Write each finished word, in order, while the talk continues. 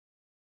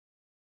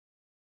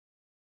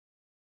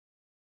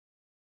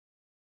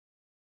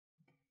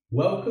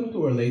Welcome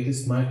to our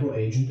latest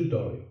Microagent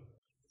tutorial.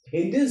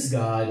 In this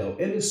guide, I'll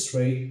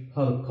illustrate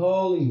how to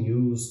call and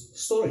use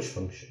storage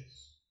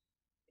functions.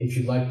 If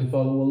you'd like to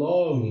follow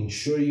along,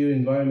 ensure your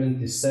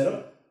environment is set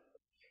up.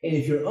 And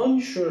if you're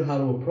unsure how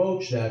to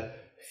approach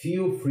that,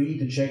 feel free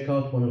to check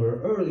out one of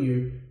our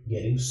earlier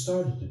Getting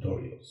Started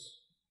tutorials.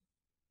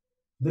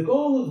 The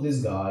goal of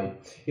this guide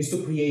is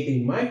to create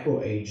a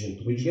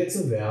microagent which gets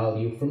a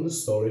value from the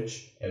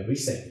storage every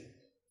second.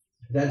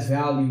 That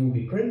value will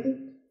be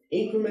printed,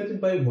 incremented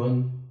by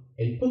 1,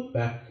 and put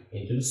back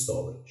into the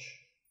storage.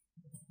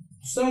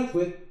 To start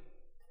with,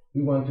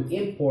 we want to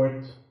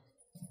import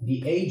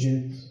the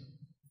agent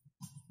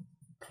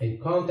and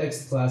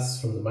context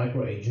classes from the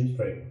Microagent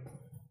framework.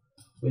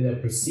 We then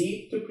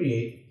proceed to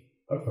create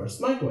our first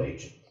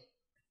microagent.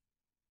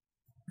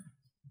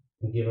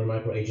 We give our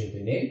microagent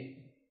a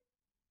name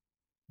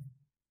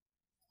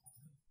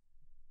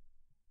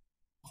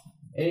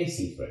and a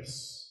seed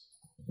phrase.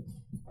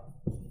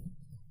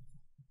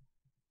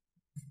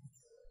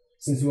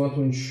 Since we want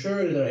to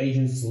ensure that our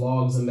agent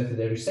logs a method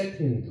every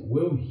second,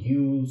 we'll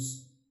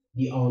use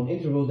the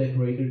onInterval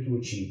decorator to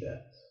achieve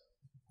that.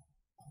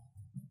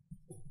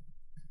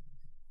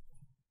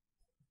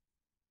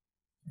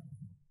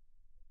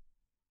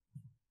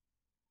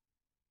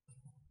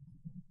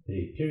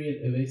 A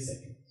period of a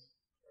second.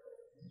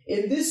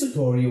 In this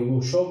tutorial,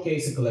 we'll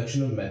showcase a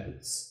collection of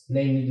methods,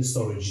 namely the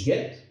storage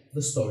get,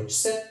 the storage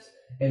set,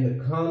 and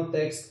the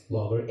context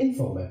logger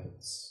info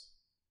methods.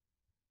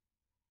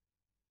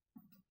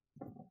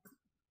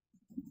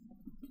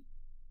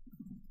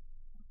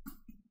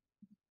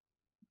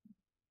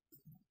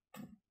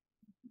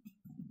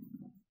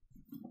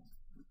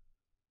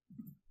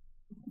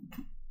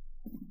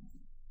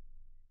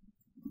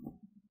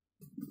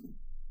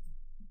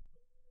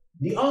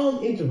 The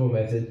onInterval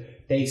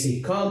method takes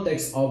a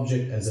context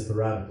object as a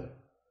parameter.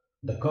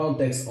 The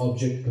context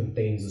object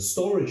contains a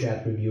storage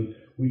attribute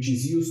which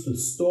is used to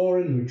store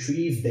and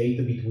retrieve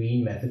data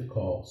between method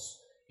calls.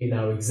 In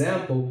our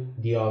example,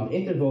 the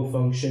onInterval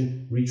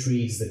function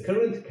retrieves the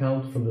current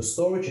count from the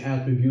storage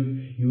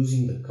attribute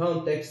using the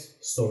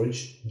context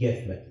storage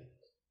get method.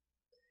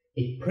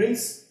 It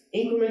prints,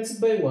 increments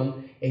it by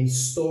 1, and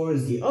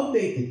stores the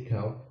updated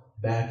count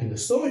back in the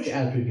storage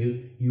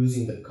attribute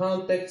using the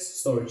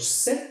context storage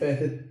set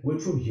method,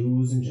 which we'll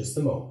use in just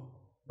a moment.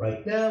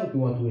 Right now, we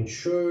want to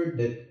ensure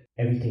that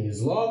everything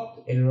is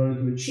logged, and in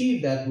order to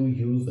achieve that, we'll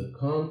use the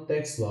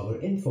context logger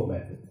info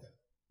method.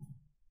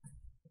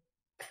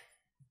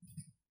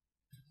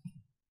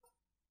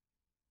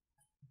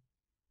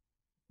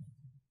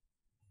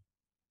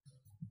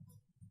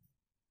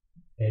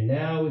 And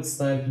now it's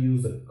time to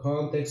use the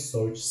context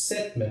storage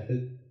set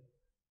method,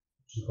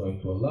 which is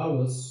going to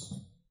allow us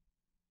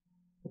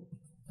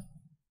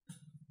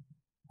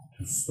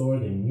to store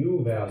the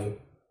new value,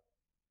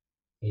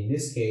 in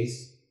this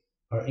case,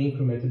 our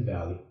incremented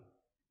value.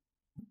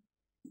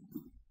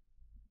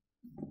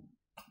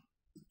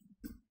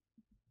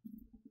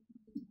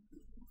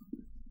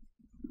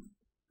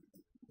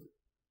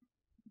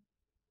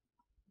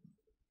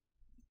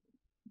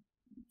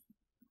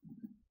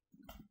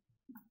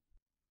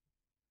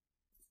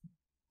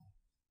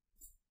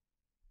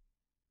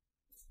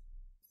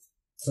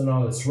 So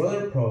now let's run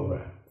our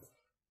program.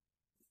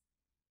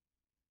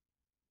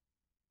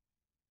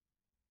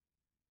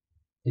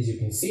 As you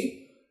can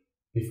see,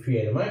 we've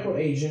created a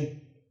microagent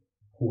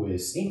who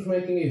is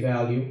incrementing a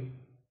value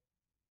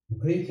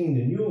and printing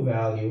the new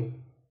value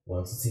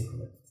once it's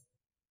incremented.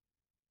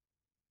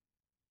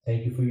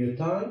 Thank you for your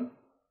time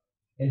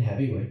and have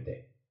a great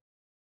day.